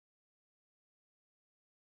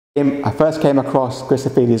I first came across Chris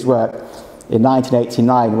Ofili's work in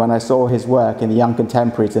 1989 when I saw his work in the Young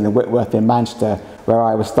Contemporaries in the Whitworth in Manchester, where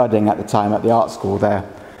I was studying at the time at the art school there.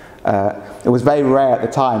 It was very rare at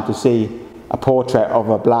the time to see a portrait of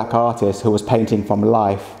a black artist who was painting from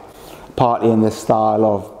life, partly in the style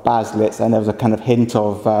of Baslitz, and there was a kind of hint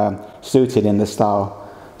of Suited in the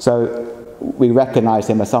style. So we recognised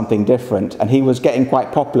him as something different, and he was getting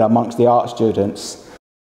quite popular amongst the art students.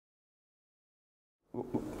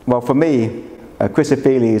 Well, for me, Chris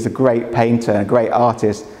Ofili is a great painter and a great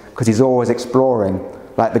artist because he's always exploring,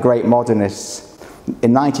 like the great modernists.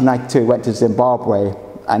 In 1992, he went to Zimbabwe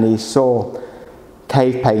and he saw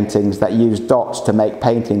cave paintings that used dots to make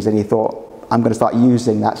paintings, and he thought, I'm going to start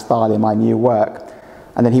using that style in my new work.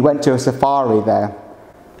 And then he went to a safari there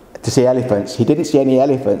to see elephants. He didn't see any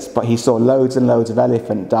elephants, but he saw loads and loads of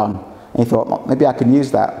elephant dung. And he thought, well, maybe I can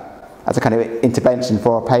use that as a kind of intervention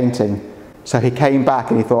for a painting. So he came back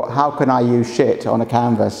and he thought, how can I use shit on a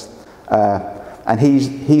canvas? And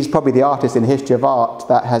he's probably the artist in the history of art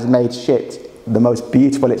that has made shit the most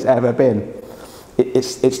beautiful it's ever been.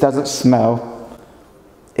 It doesn't smell,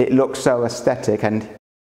 it looks so aesthetic, and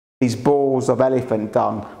these balls of elephant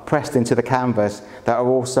dung pressed into the canvas that are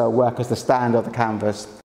also work as the stand of the canvas.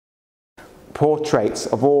 Portraits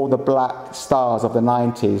of all the black stars of the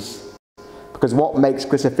 90s. Because what makes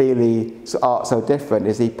Chris Ofili's art so different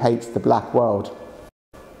is he paints the black world.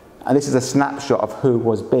 And this is a snapshot of who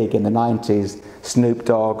was big in the 90s. Snoop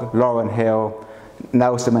Dogg, Lauryn Hill,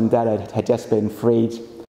 Nelson Mandela had just been freed.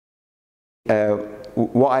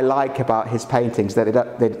 What I like about his paintings that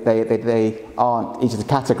they aren't easy to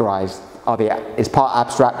categorise. It's part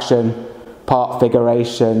abstraction, part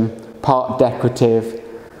figuration, part decorative.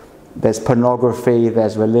 There's pornography,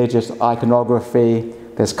 there's religious iconography,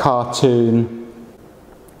 there's cartoon.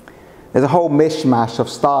 There's a whole mishmash of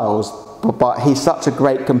styles, but he's such a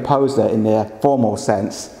great composer in the formal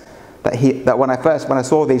sense that when I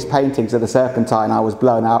saw these paintings of the Serpentine, I was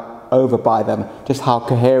blown over by them, just how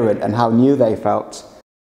coherent and how new they felt.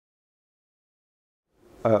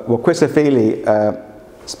 Well, Chris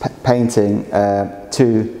Ofili's painting,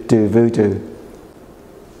 Two Doo Voodoo,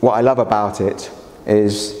 what I love about it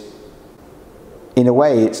is, in a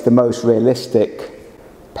way, it's the most realistic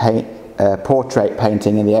portrait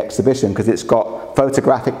painting in the exhibition, because it's got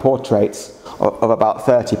photographic portraits of about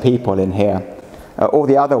 30 people in here. All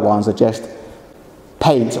the other ones are just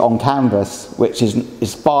paint on canvas, which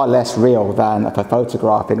is far less real than a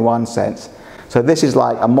photograph in one sense. So this is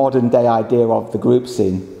like a modern day idea of the group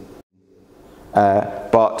scene.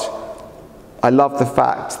 But I love the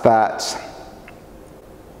fact that,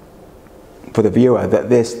 for the viewer, that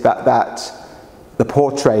the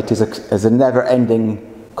portrait is a never-ending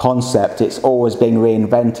concept. It's always being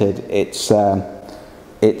reinvented.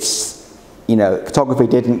 You know, photography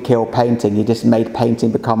didn't kill painting. It just made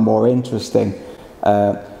painting become more interesting.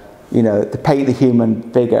 You know, to paint the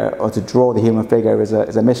human figure or to draw the human figure is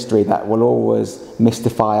a mystery that will always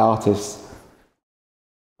mystify artists.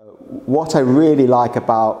 What I really like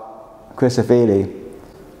about Chris Ofili,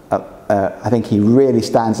 I think he really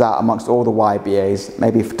stands out amongst all the YBAs,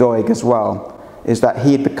 maybe Doig as well, is that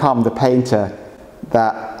he had become the painter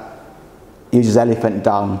that uses elephant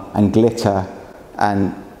dung and glitter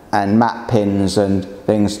and matte pins and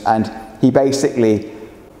things, and he basically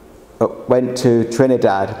went to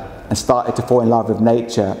Trinidad and started to fall in love with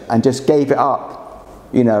nature and just gave it up.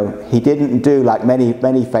 You know, he didn't do like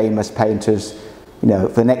many famous painters, you know,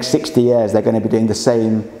 for the next 60 years they're going to be doing the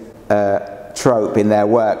same trope in their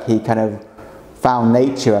work. He kind of found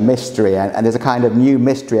nature a mystery, and there's a kind of new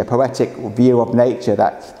mystery, a poetic view of nature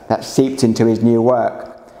that seeped into his new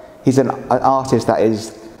work. He's an artist that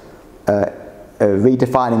is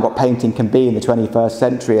redefining what painting can be in the 21st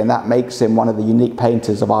century, and that makes him one of the unique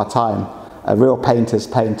painters of our time, a real painter's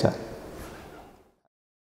painter.